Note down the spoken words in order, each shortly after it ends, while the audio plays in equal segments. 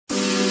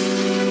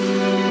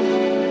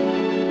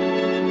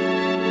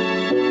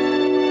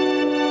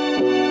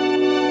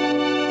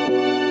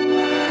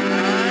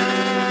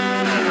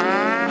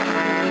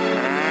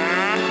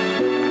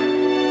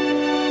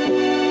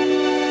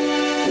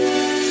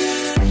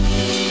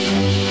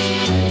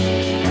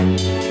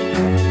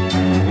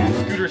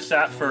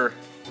that for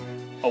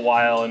a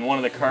while, and one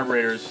of the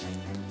carburetors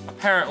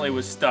apparently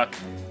was stuck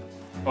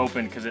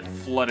open because it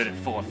flooded it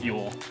full of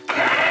fuel.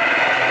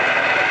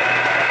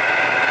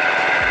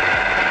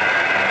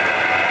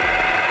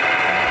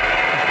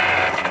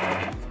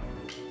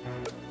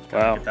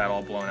 Wow. Get that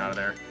all blown out of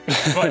there.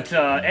 But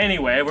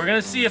anyway, we're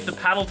gonna see if the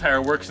paddle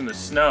tire works in the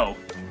snow.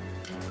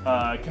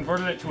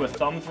 Converted it to a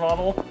thumb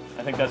throttle.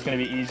 I think that's gonna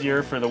be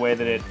easier for the way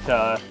that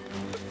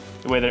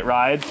it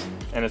rides,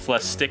 and it's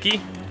less sticky.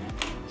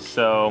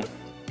 So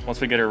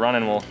once we get her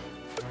running, we'll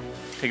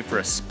take it for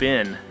a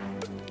spin.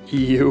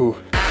 Ew.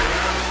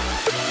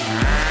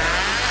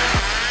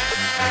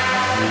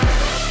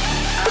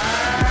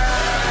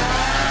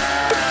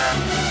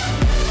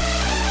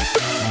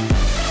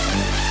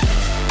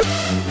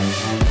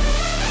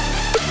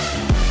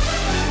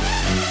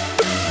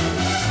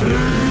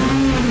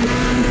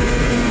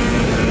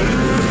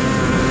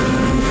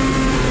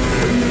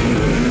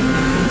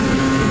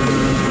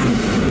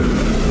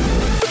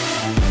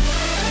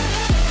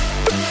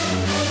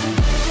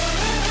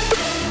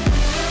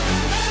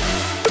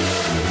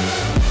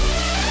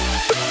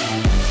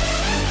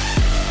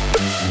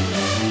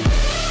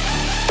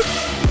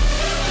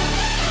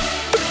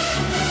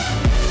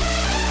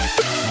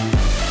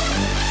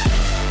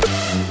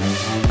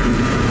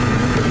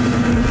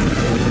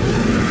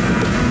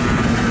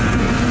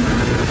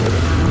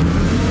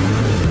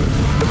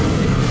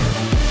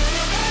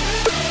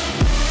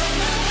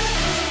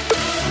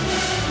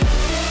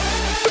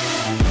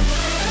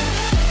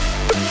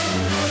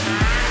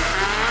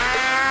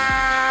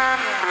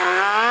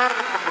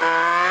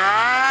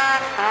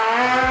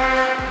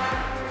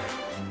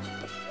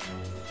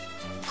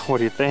 What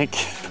do you think?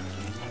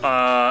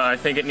 I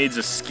think it needs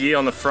a ski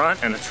on the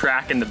front and a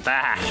track in the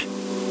back.